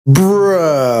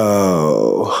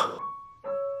Bro.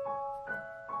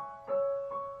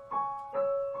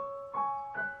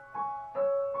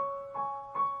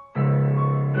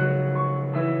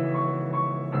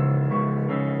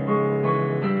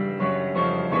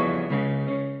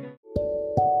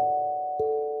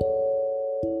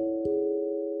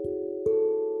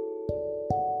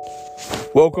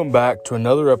 Welcome back to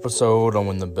another episode on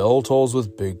When the Bell Tolls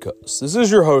with Big Cuz. This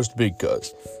is your host, Big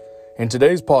Cuz, and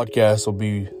today's podcast will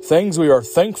be things we are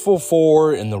thankful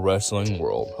for in the wrestling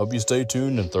world. Hope you stay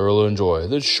tuned and thoroughly enjoy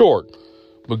this short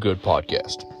but good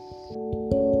podcast.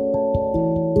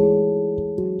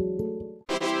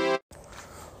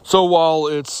 So while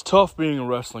it's tough being a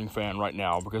wrestling fan right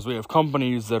now because we have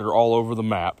companies that are all over the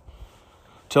map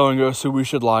telling us who we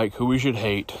should like, who we should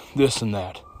hate, this and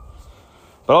that.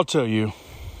 But I'll tell you,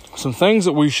 some things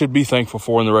that we should be thankful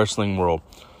for in the wrestling world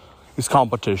is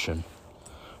competition.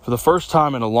 For the first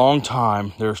time in a long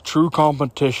time, there's true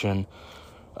competition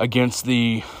against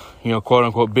the,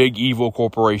 quote-unquote, big evil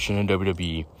corporation in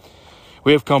WWE.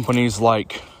 We have companies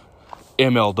like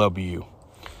MLW,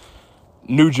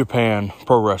 New Japan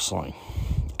Pro Wrestling,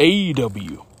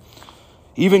 AEW,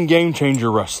 even Game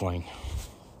Changer Wrestling,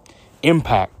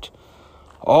 Impact.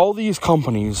 All these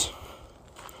companies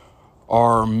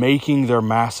are making their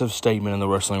massive statement in the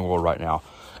wrestling world right now.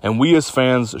 And we as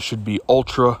fans should be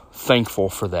ultra thankful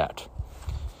for that.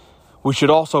 We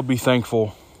should also be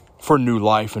thankful for new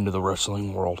life into the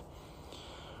wrestling world.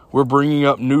 We're bringing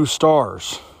up new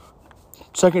stars,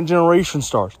 second generation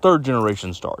stars, third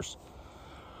generation stars.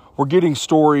 We're getting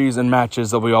stories and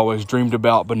matches that we always dreamed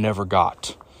about but never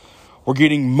got. We're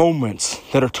getting moments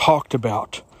that are talked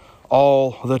about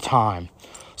all the time.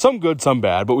 Some good, some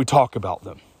bad, but we talk about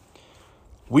them.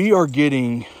 We are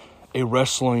getting a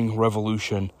wrestling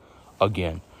revolution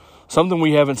again. Something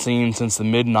we haven't seen since the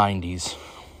mid-90s,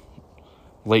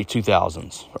 late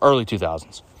 2000s, early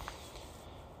 2000s.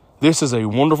 This is a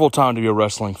wonderful time to be a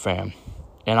wrestling fan.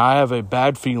 And I have a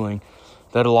bad feeling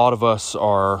that a lot of us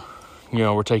are,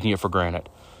 we're taking it for granted.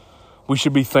 We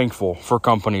should be thankful for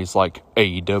companies like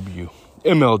AEW,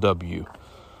 MLW.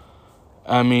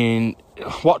 I mean,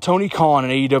 what Tony Khan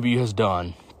and AEW has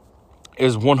done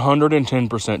is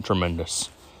 110% tremendous.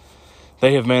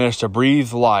 They have managed to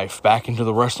breathe life back into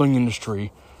the wrestling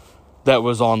industry that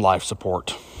was on life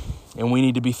support. And we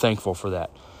need to be thankful for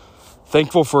that.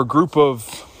 Thankful for a group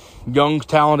of young,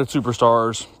 talented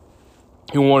superstars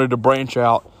who wanted to branch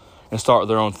out and start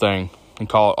their own thing and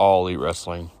call it All Elite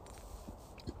Wrestling.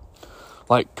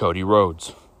 Like Cody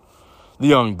Rhodes, the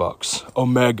Young Bucks,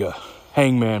 Omega,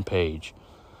 Hangman Page.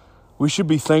 We should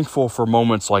be thankful for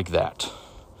moments like that.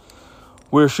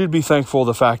 We should be thankful for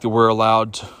the fact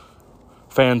that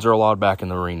fans are allowed back in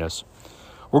the arenas.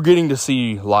 We're getting to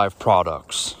see live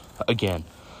products again.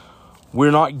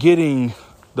 We're not getting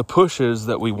the pushes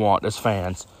that we want as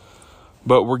fans,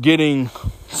 but we're getting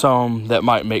some that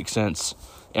might make sense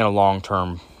in a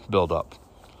long-term build-up.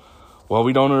 Well,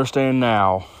 we don't understand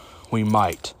now. We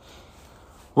might.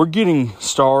 We're getting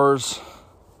stars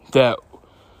that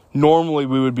normally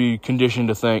we would be conditioned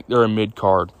to think they're a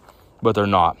mid-card, but they're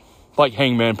not. Like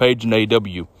Hangman Page and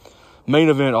AEW. Main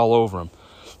event all over him.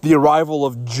 The arrival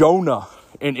of Jonah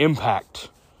in Impact,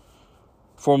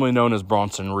 formerly known as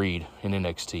Bronson Reed in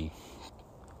NXT.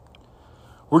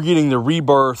 We're getting the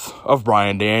rebirth of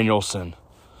Bryan Danielson.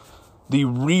 The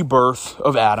rebirth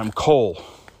of Adam Cole.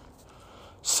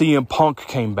 CM Punk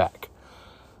came back.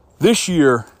 This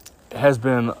year has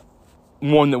been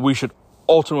one that we should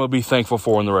ultimately be thankful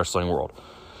for in the wrestling world.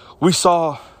 We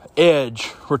saw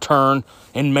Edge return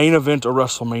and main event of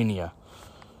WrestleMania.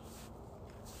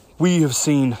 We have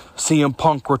seen CM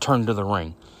Punk return to the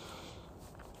ring.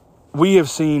 We have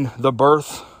seen the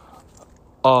birth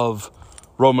of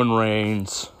Roman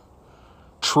Reigns'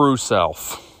 true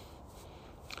self,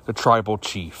 the Tribal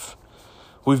Chief.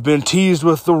 We've been teased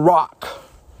with The Rock.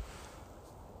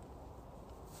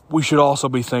 We should also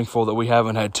be thankful that we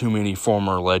haven't had too many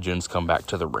former legends come back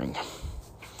to the ring,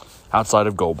 outside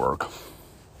of Goldberg.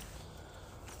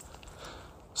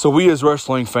 So we as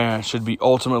wrestling fans should be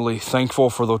ultimately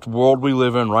thankful for the world we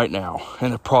live in right now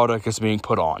and the product that's being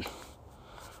put on.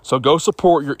 So go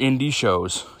support your indie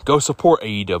shows. Go support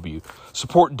AEW.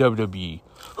 Support WWE.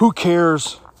 Who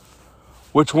cares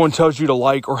which one tells you to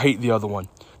like or hate the other one?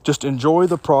 Just enjoy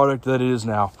the product that it is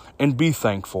now and be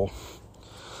thankful.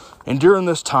 And during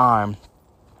this time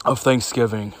of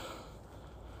Thanksgiving,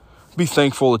 be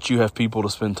thankful that you have people to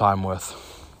spend time with.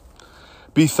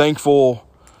 Be thankful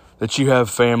that you have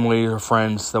family or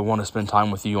friends that want to spend time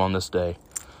with you on this day.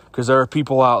 Because there are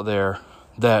people out there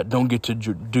that don't get to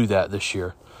do that this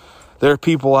year. There are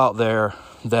people out there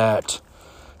that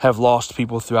have lost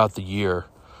people throughout the year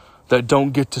that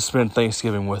don't get to spend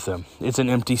Thanksgiving with them. It's an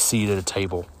empty seat at a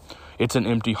table. It's an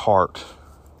empty heart.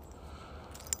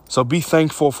 So be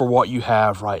thankful for what you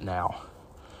have right now.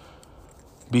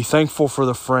 Be thankful for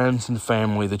the friends and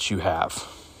family that you have.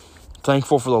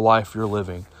 Thankful for the life you're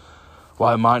living.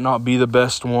 While it might not be the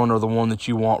best one or the one that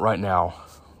you want right now,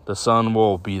 the sun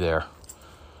will be there.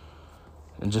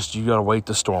 And just, you got to wait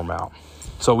the storm out.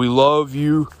 So we love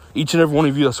you, each and every one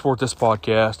of you that support this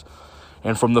podcast.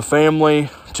 And from the family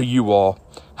to you all,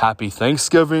 happy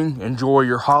Thanksgiving. Enjoy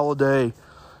your holiday.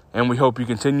 And we hope you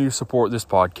continue to support this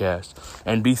podcast.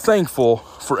 And be thankful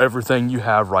for everything you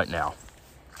have right now.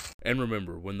 And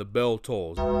remember, when the bell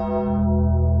tolls,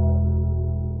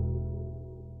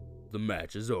 the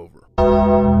match is over.